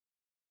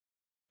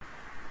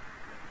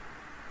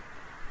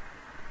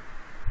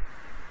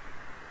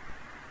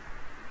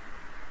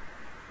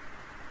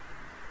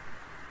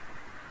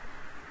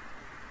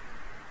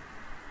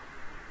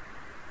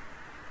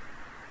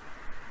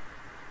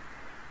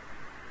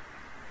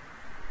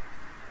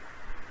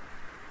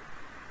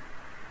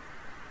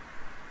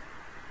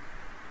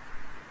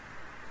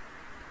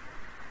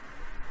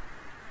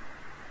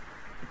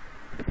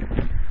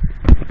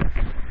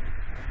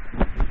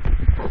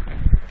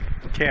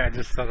Okay, I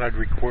just thought I'd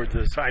record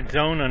this. I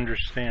don't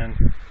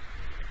understand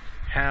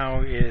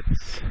how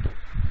it's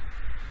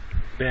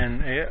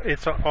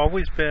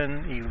always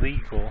been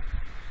illegal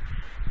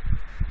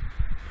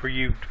for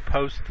you to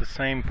post the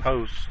same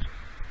post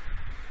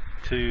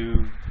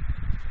to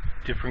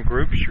different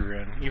groups you're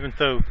in, even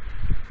though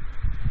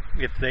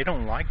if they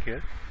don't like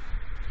it,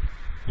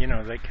 you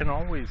know, they can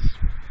always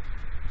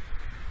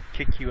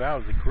kick you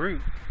out of the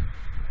group.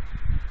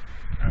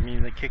 I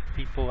mean, they kick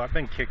people. I've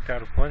been kicked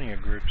out of plenty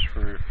of groups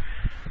for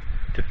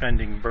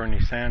defending Bernie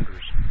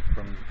Sanders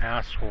from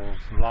assholes,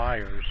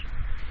 liars,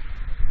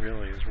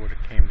 really is what it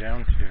came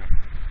down to.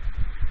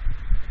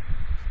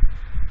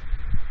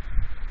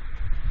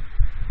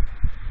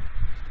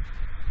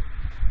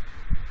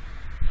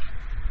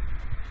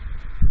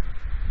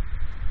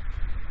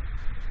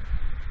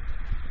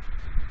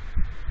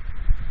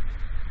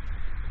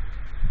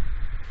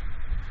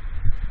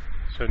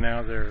 So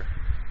now they're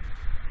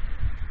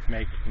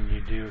making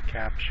you do a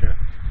Captcha.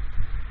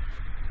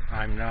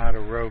 I'm not a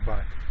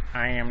robot.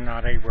 I am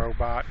not a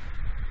robot.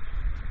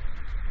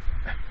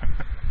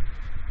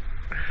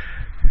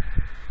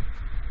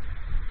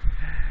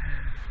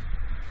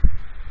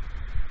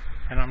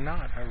 And I'm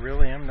not. I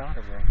really am not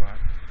a robot.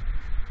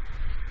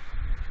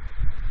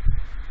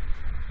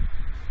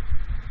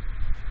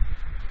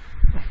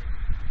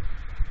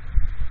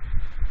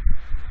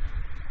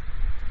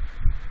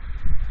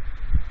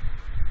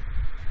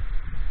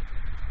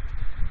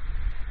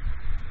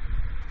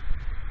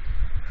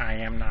 I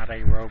am not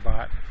a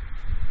robot.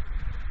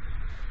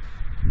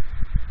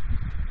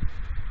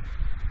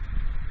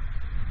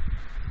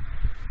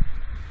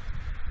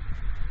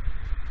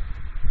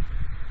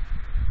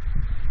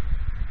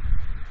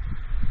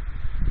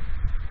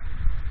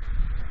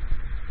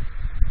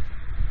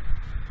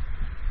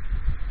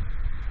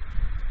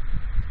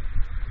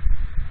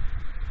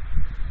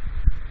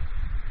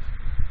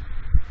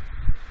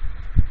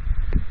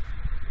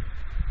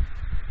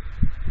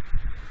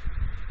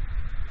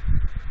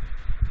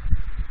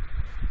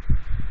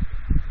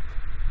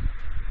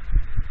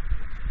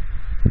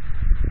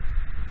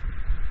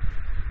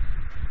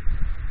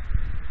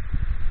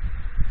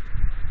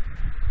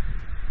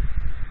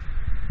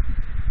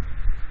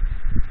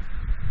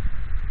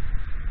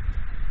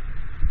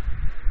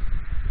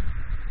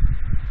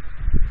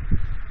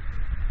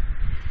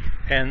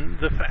 And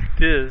the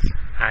fact is,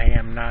 I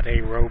am not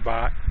a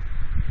robot.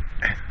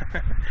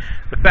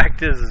 The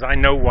fact is I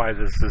know why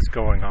this is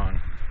going on.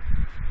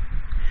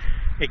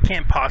 It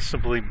can't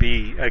possibly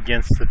be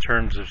against the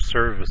terms of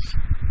service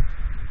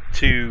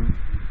to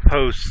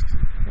post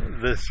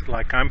this,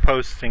 like I'm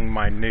posting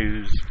my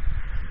news.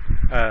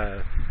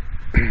 I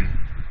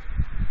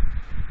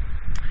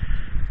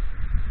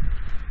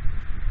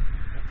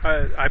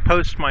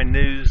post my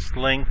news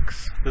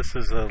links. This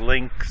is a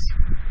links.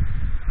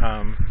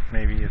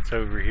 Maybe it's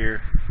over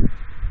here.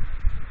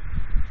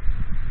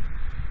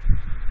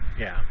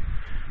 Yeah.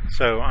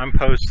 So I'm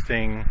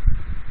posting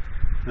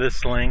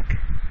this link.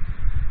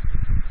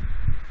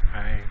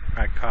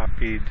 I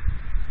copied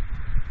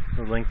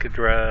the link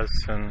address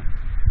and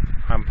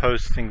I'm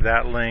posting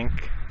that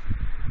link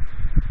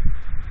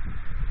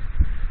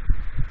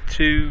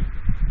to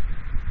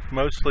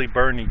mostly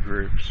Bernie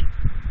groups.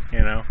 You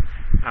know,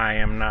 I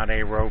am not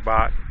a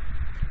robot.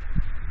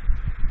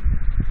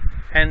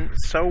 And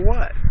so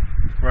what?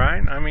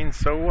 Right? I mean,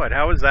 so what?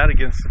 How is that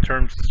against the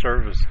terms of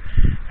service?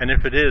 And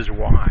if it is,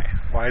 why?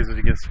 Why is it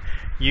against?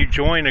 You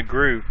join a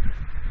group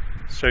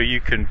so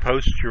you can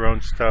post your own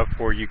stuff,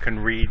 or you can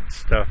read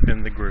stuff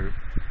in the group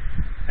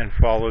and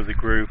follow the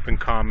group and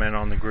comment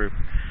on the group.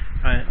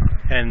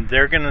 And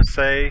they're going to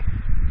say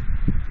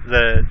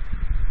that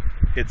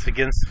it's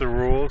against the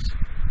rules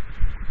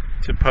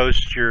to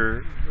post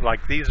your,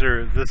 like this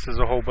is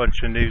a whole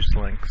bunch of news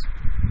links.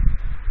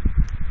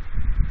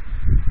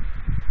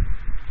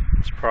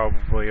 It's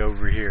probably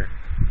over here.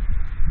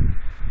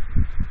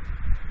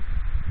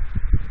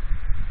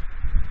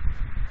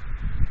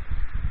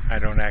 I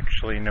don't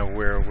actually know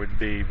where it would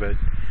be, but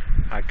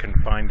I can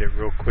find it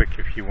real quick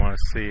if you want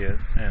to see it,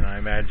 and I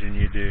imagine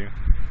you do.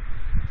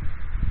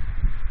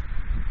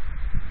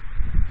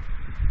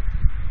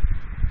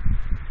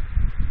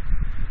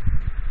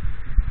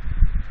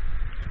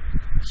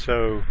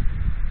 So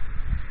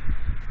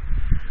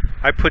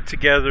I put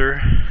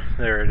together,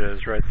 there it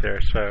is right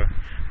there. So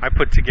I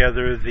put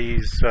together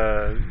these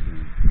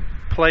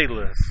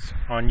playlists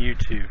on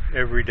YouTube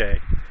every day.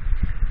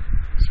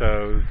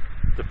 So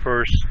the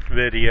first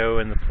video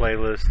in the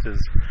playlist is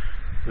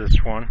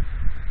this one.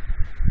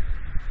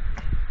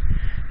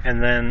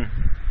 And then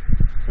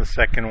the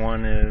second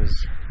one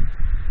is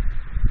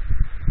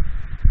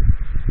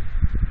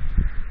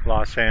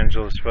Los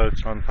Angeles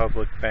votes on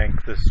public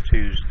bank this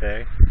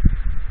Tuesday.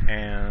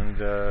 And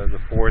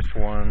the fourth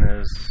one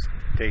is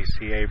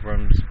Stacey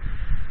Abrams'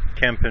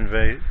 Kemp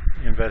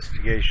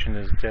investigation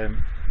is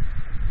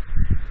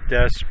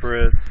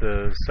desperate.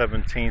 The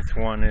 17th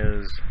one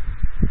is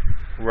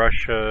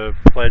Russia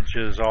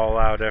pledges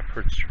all-out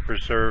efforts to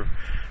preserve,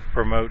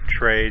 promote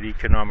trade,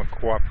 economic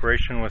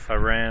cooperation with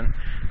Iran.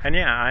 And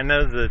yeah, I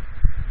know that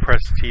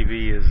press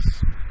TV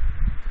is,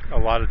 a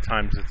lot of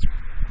times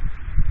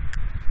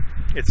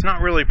it's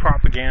not really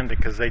propaganda,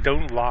 because they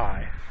don't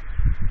lie.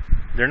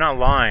 They're not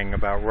lying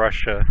about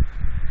Russia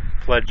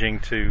pledging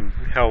to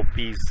help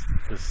ease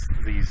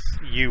these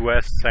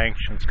U.S.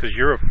 sanctions, because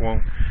Europe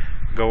won't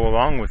go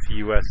along with the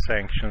U.S.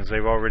 sanctions.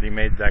 They've already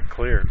made that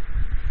clear.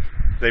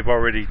 They've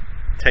already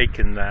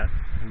taken that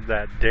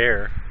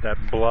dare, that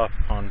bluff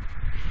on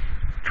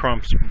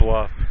Trump's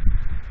bluff.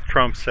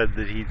 Trump said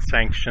that he'd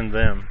sanction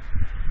them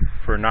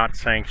for not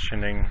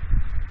sanctioning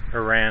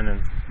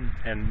Iran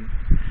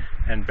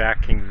and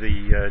backing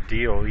the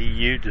deal.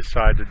 EU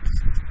decided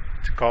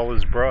to call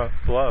his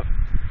bluff,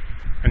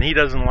 and he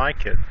doesn't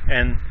like it,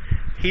 and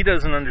he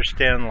doesn't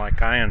understand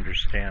like I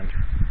understand.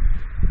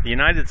 The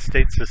United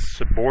States is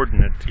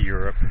subordinate to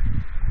Europe.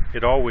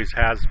 It always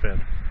has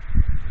been.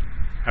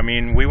 I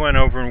mean, we went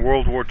over in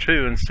World War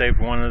II and saved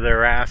one of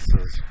their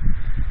asses.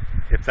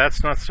 If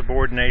that's not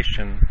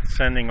subordination,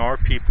 sending our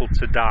people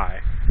to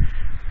die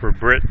for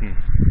Britain,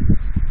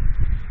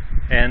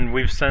 and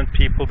we've sent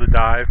people to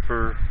die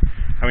for,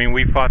 I mean,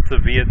 we fought the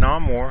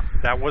Vietnam War.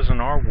 That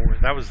wasn't our war.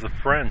 That was the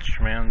French,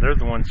 man. They're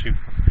the ones who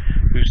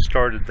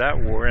started that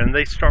war, and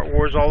they start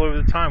wars all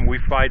over the time. We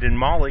fight in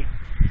Mali,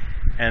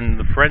 and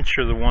the French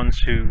are the ones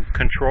who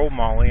control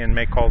Mali and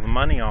make all the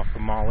money off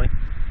of Mali.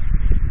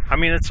 I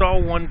mean, it's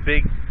all one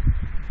big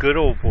good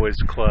old boys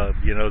club,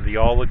 you know, the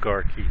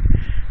oligarchy.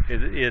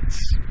 It's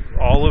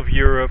all of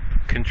Europe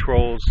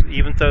controls,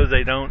 even though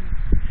they don't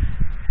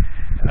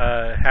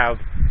have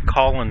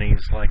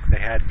colonies like they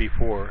had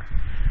before.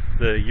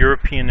 The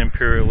European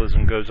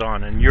imperialism goes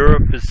on, and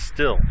Europe is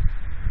still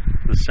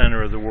the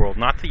center of the world,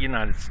 not the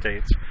United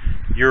States,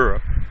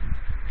 Europe.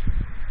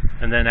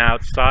 And then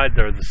outside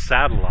there are the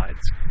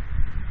satellites: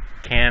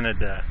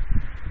 Canada,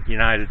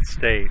 United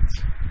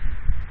States,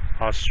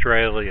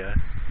 Australia,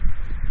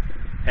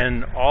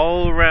 and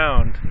all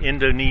around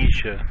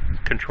Indonesia,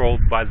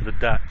 controlled by the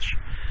Dutch.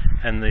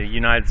 And the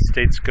United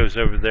States goes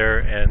over there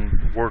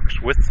and works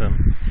with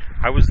them.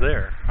 I was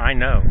there. I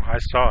know. I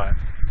saw it.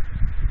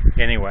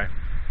 Anyway,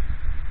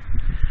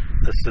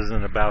 this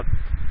isn't about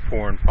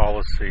foreign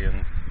policy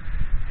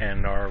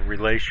and our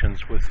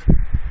relations with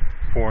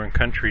foreign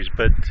countries,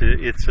 but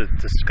it's a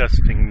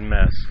disgusting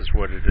mess is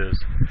what it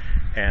is.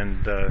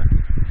 And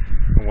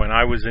when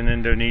I was in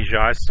Indonesia,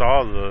 I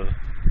saw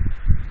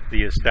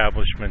the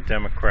establishment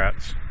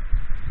Democrats.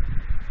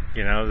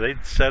 You know,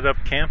 they'd set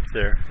up camp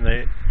there.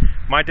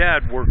 My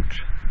dad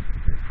worked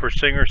for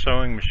Singer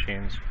Sewing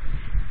Machines,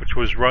 which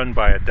was run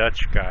by a Dutch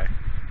guy.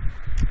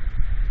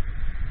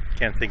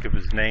 Can't think of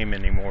his name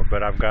anymore,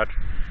 but I've got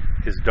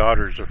his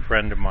daughter's a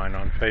friend of mine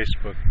on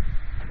Facebook.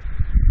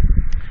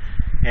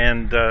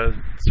 And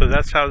so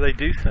that's how they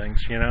do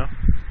things, you know.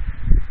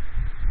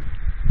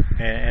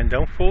 And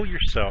don't fool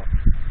yourself.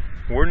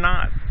 We're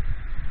not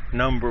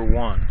number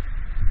one.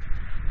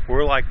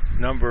 We're like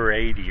number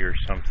 80 or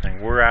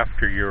something. We're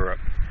after Europe.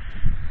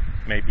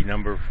 Maybe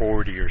number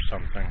 40 or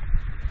something.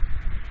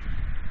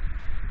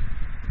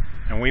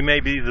 And we may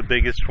be the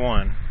biggest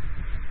one.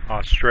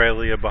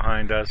 Australia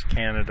behind us,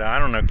 Canada. I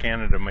don't know,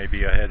 Canada may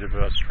be ahead of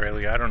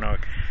Australia. I don't know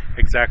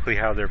exactly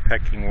how their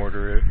pecking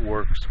order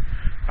works.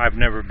 I've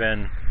never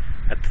been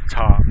at the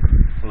top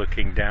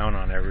looking down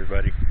on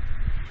everybody.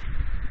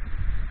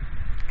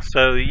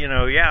 So, you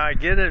know, yeah, I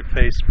get it,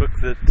 Facebook,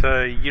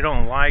 that you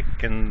don't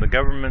like, and the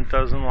government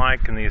doesn't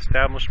like, and the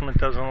establishment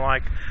doesn't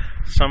like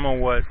some of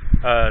what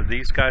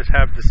these guys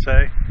have to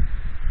say.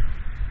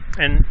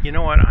 And you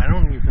know what? I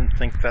don't even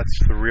think that's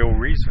the real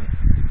reason.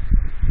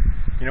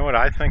 You know what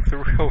I think the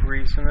real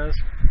reason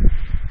is?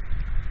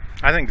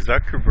 I think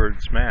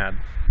Zuckerberg's mad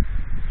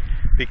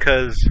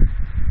because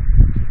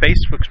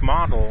Facebook's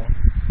model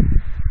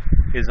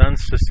is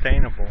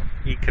unsustainable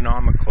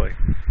economically.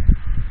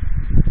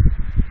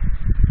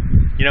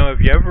 You know,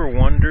 have you ever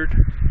wondered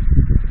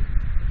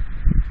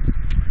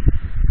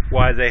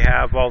why they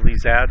have all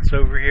these ads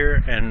over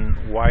here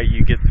and why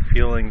you get the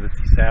feeling that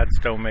these ads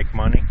don't make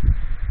money?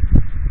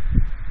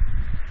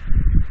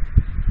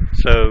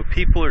 So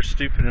people are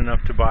stupid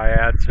enough to buy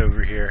ads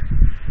over here,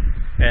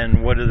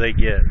 and what do? They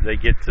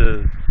get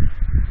to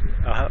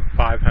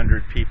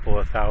 500 people,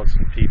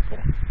 1,000 people.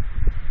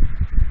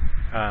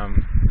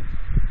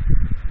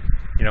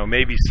 You know,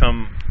 maybe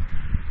some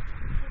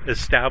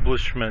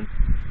establishment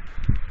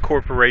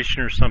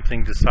corporation or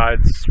something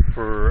decides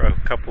for a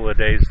couple of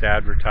days to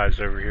advertise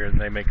over here,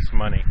 and they make some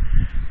money.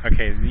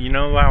 Okay, you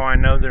know how I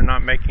know they're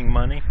not making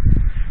money?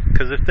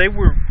 Because if they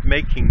were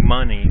making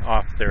money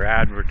off their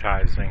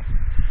advertising,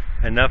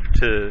 enough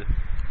to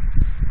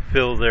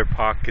fill their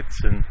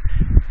pockets and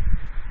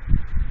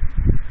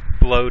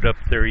bloat up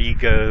their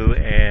ego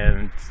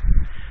and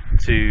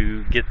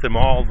to get them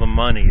all the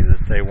money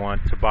that they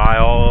want, to buy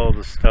all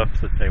the stuff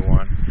that they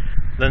want,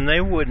 then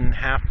they wouldn't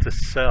have to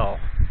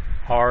sell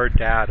our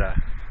data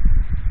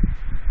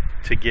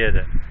to get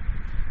it.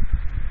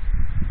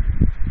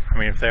 I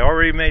mean, if they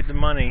already made the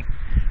money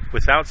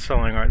without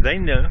selling our, they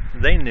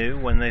knew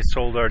when they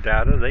sold our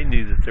data, they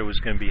knew that there was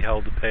going to be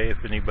hell to pay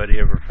if anybody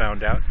ever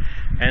found out,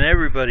 and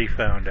everybody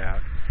found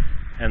out.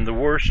 And the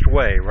worst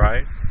way,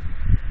 right?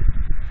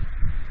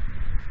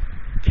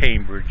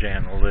 Cambridge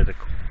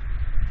Analytical.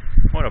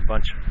 What a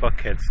bunch of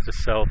fuckheads to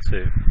sell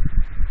to.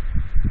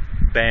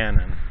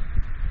 Bannon.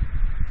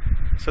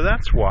 So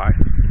that's why.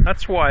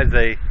 That's why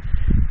they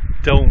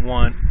don't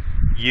want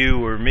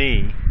you or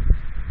me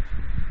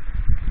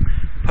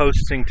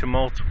posting to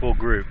multiple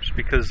groups.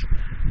 Because,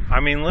 I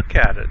mean, look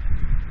at it.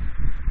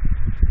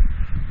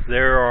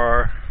 There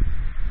are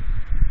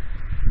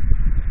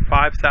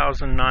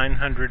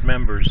 5,900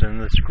 members in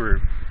this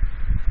group.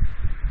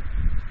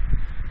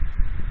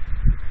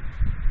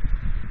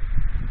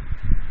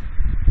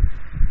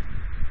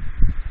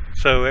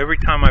 So every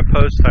time I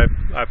post,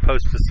 I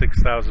post to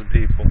 6,000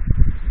 people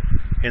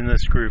in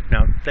this group.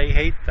 Now, they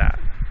hate that.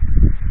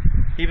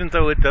 Even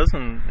though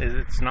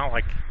it's not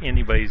like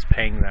anybody's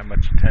paying that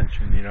much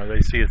attention. You know,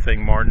 they see a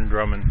thing, Martin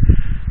Drummond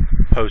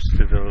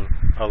posted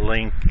a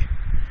link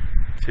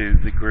to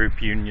the group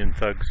Union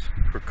Thugs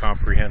for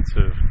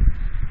Comprehensive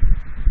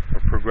or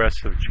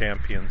Progressive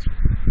Champions.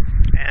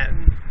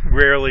 And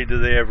rarely do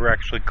they ever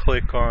actually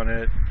click on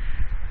it,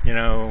 you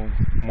know,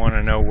 want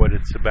to know what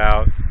it's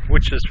about,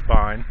 which is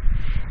fine.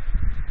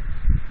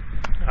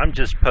 I'm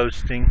just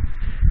posting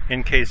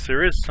in case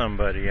there is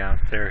somebody out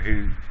there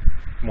who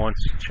wants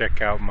to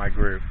check out my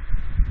group.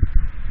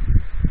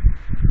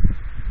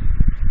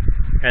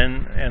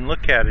 And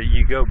look at it,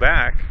 you go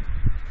back,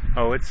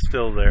 oh, it's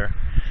still there.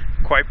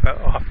 Quite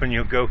often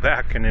you'll go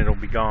back and it'll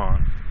be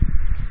gone.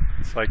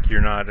 It's like you're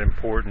not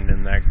important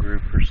in that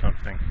group or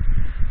something.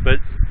 But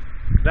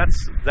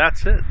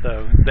that's it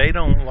though. They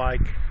don't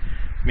like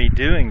me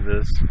doing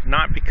this,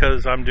 not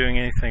because I'm doing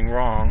anything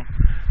wrong,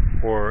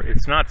 or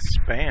it's not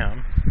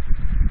spam.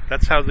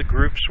 That's how the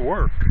groups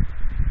work.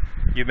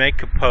 You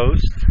make a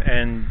post,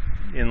 and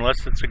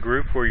unless it's a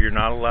group where you're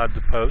not allowed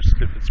to post,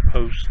 if it's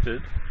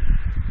posted,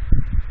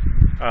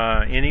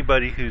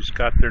 anybody who's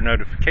got their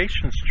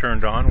notifications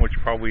turned on, which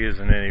probably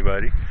isn't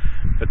anybody,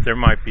 but there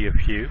might be a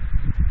few,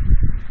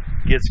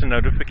 gets a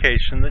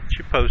notification that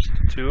you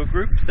posted to a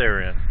group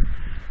they're in.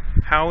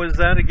 How is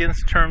that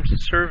against terms of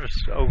service?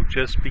 Oh,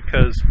 just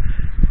because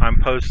I'm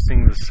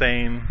posting the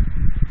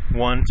same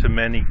one to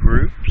many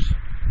groups?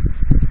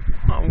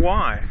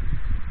 Why?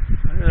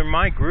 They're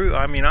my group.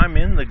 I mean, I'm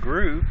in the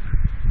group.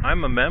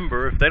 I'm a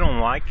member. If they don't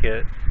like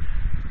it,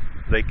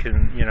 they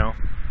can, you know.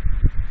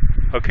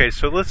 Okay,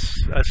 so let's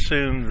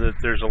assume that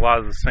there's a lot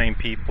of the same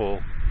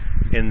people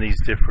in these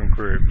different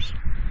groups.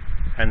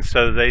 And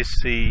so they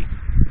see,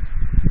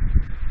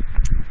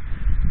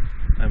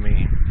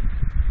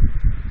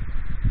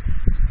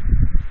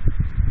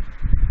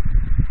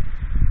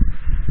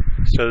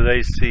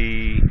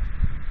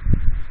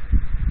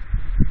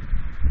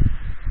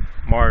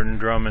 Martin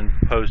Drummond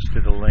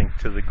posted a link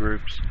to the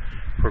group's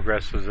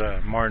progressives.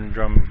 Martin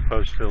Drummond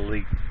posted a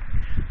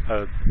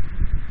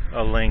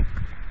link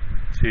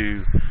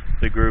to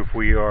the group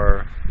We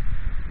Are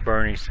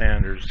Bernie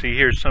Sanders. See,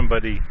 here's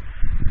somebody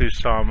who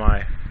saw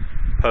my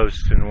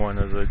post in one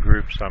of the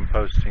groups I'm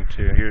posting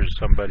to. Here's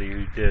somebody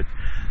who did.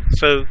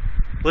 So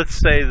let's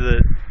say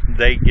that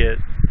they get,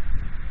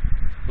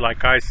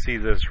 like I see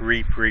this,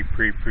 Robert.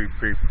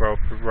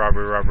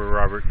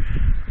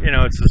 You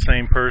know, it's the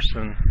same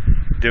person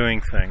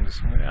doing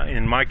things.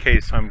 In my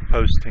case, I'm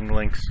posting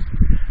links,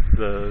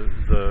 the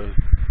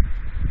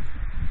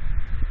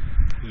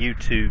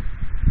YouTube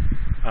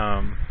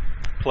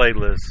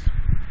playlist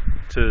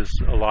to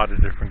a lot of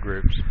different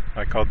groups.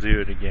 Like, I'll do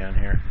it again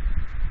here.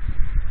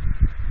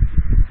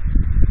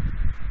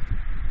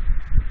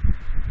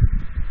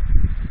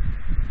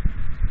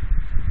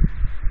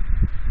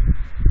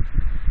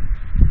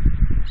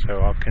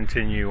 So I'll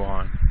continue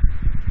on.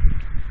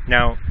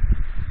 Now,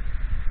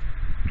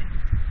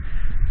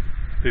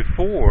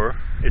 before,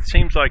 it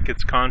seems like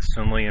it's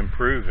constantly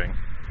improving.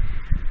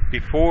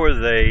 Before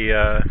they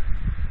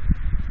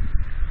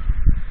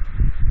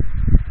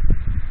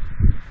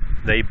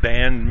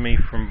banned me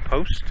from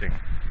posting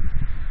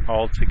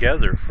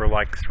altogether for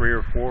like 3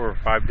 or 4 or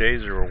 5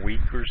 days or a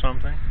week or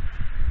something.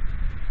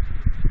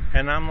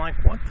 And I'm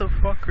like, what the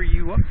fuck are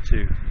you up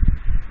to?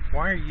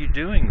 Why are you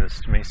doing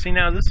this to me? See,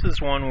 now this is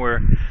one where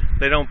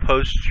they don't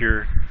post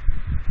your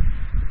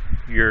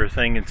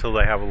thing until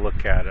they have a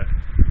look at it.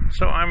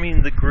 So, I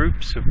mean, the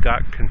groups have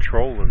got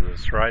control of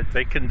this, right?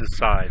 They can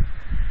decide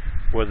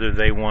whether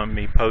they want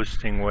me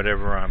posting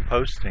whatever I'm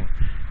posting.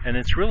 And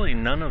it's really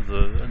none of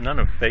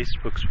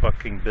Facebook's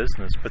fucking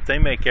business, but they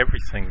make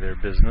everything their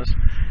business.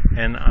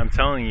 And I'm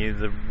telling you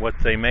that what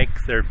they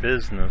make their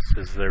business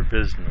is their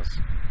business.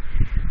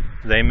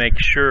 They make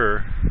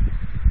sure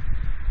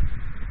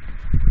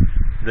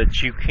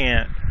that you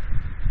can't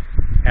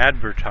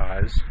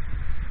advertise,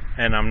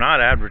 and I'm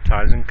not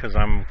advertising because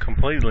I'm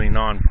completely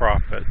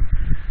non-profit,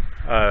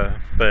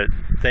 but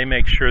they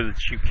make sure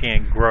that you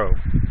can't grow.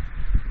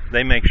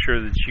 They make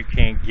sure that you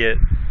can't get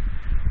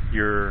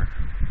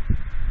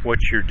what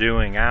you're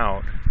doing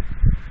out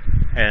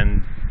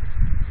and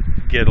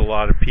get a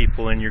lot of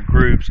people in your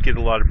groups, get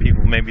a lot of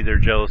people, maybe they're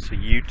jealous of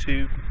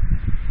YouTube,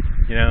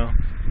 you know,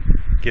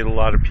 get a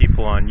lot of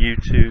people on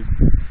YouTube,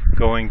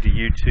 going to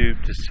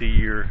YouTube to see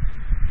your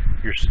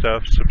your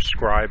stuff,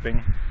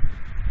 subscribing.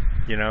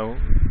 You know,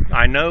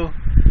 I know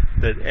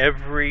that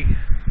every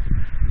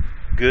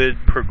good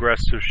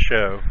progressive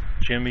show,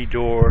 Jimmy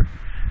Dore,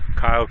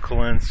 Kyle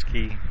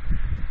Kalinske,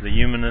 The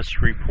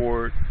Humanist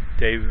Report,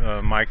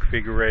 Mike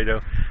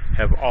Figueredo,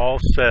 have all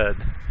said,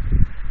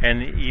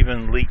 and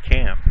even Lee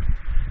Camp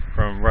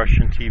from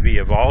Russian TV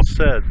have all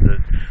said that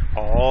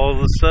all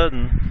of a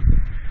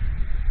sudden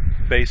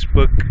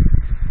Facebook,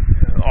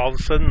 all of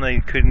a sudden they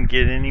couldn't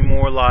get any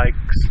more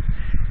likes,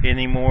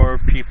 any more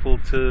people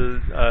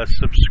to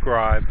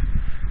subscribe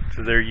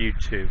to their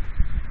YouTube.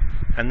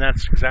 And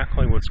that's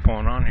exactly what's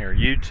going on here.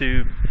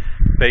 YouTube,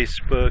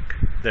 Facebook,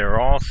 they're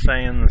all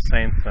saying the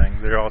same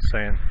thing. They're all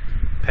saying,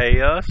 pay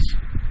us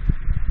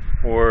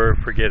or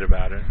forget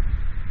about it,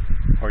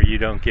 or you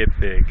don't get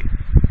big.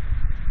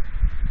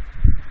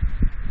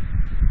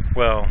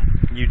 Well,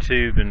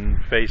 YouTube and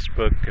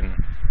Facebook and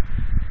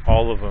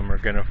all of them are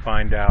going to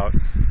find out.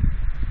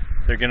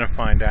 They're going to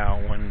find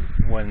out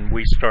when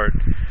we start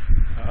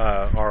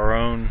our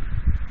own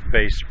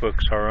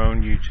Facebooks, our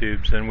own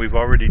YouTubes, and we've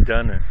already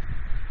done it.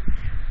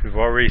 We've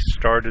already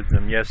started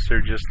them. Yes,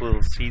 they're just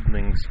little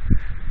seedlings.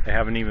 They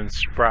haven't even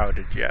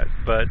sprouted yet,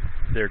 but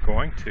they're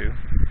going to.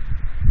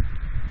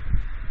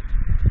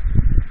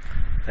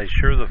 They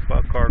sure the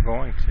fuck are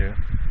going to.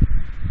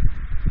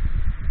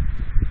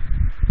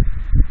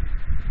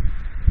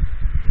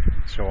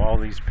 So all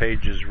these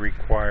pages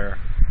require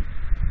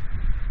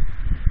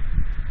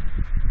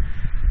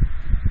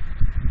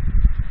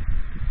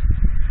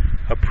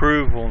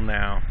approval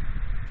now.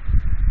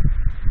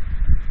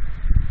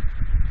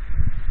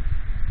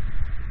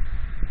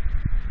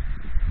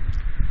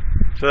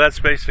 So that's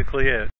basically it.